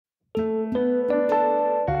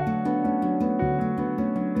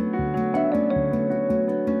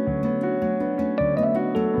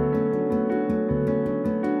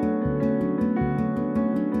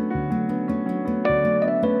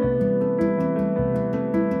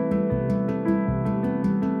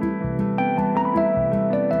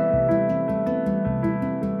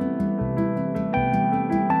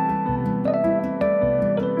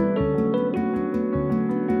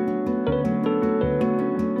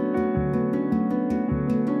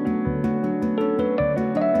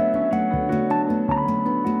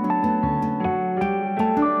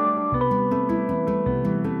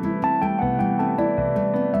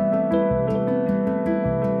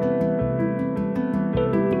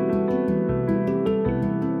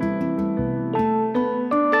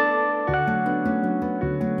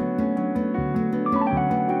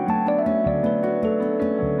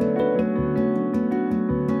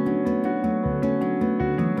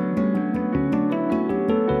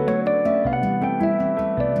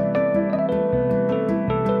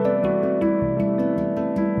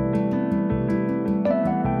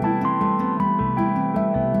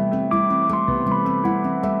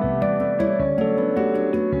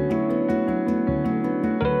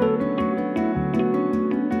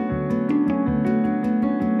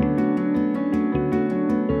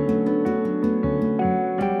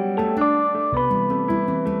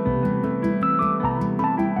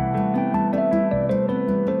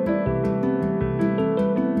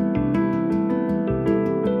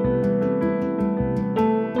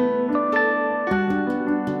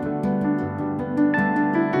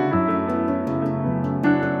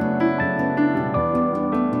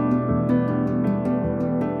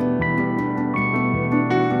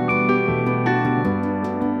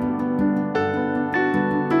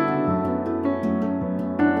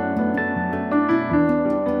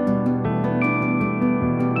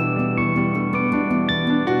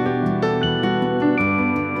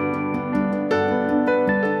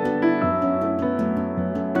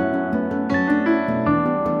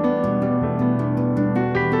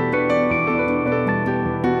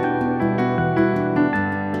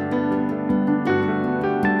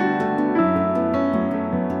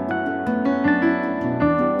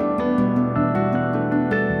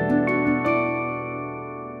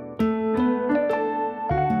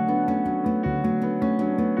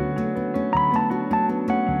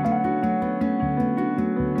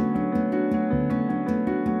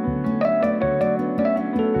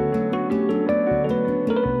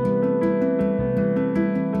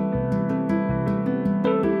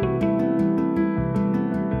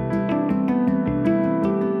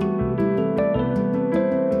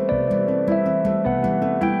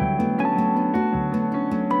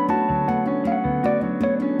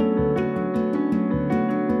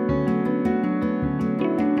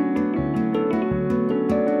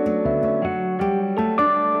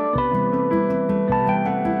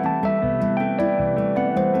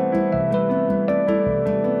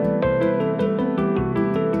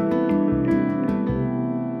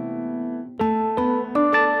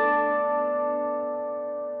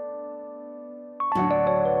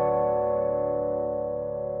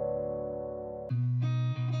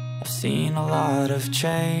seen a lot of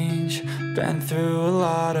change, been through a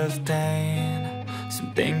lot of pain.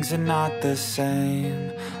 Some things are not the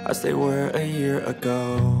same as they were a year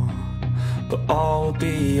ago, but all will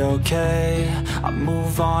be okay. I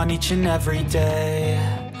move on each and every day.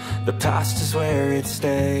 The past is where it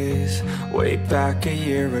stays, way back a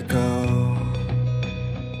year ago.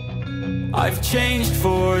 I've changed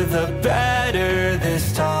for the better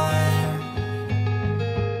this time.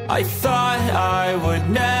 I thought I would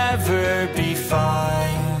never be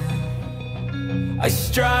fine. I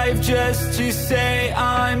strive just to say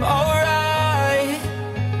I'm alright,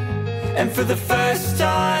 and for the first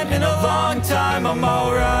time in a long time I'm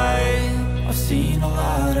alright. I've seen a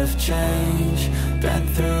lot of change, been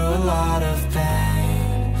through a lot of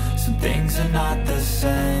pain. Some things are not the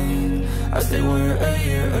same as they were a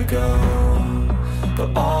year ago, but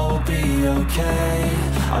all will be okay.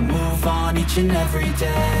 I move on each and every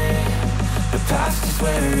day. The past is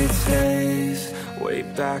where it stays, way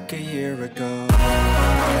back a year ago.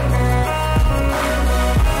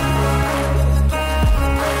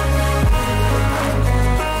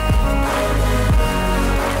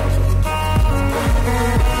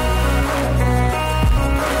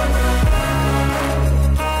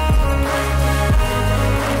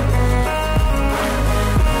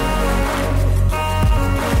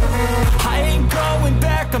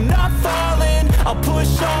 I'm not falling, I'll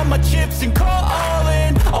push all my chips and call all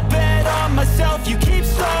in. I'll bet on myself, you keep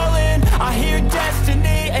stalling. I hear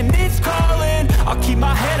destiny and it's calling. I'll keep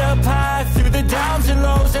my head up high through the downs and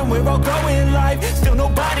lows, and we're all going life. Still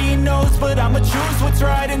nobody knows, but I'ma choose what's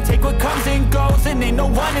right and take what comes and goes. And ain't no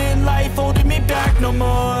one in life holding me back no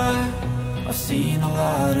more. I've seen a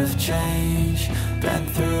lot of change, been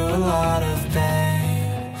through a lot of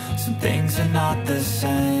pain. Some things are not the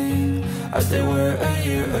same as they were a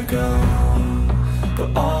year ago,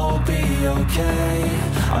 but all will be okay.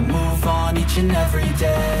 I move on each and every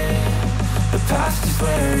day. The past is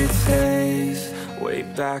where it stays, way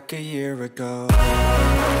back a year ago.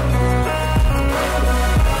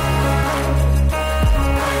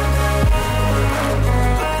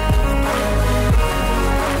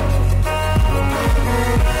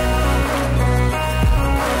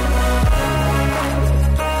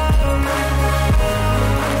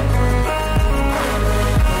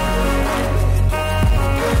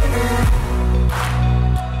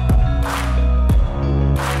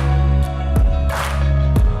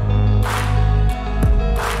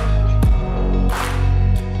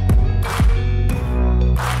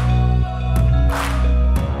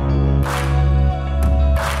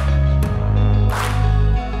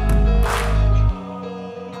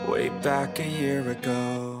 Back a year ago.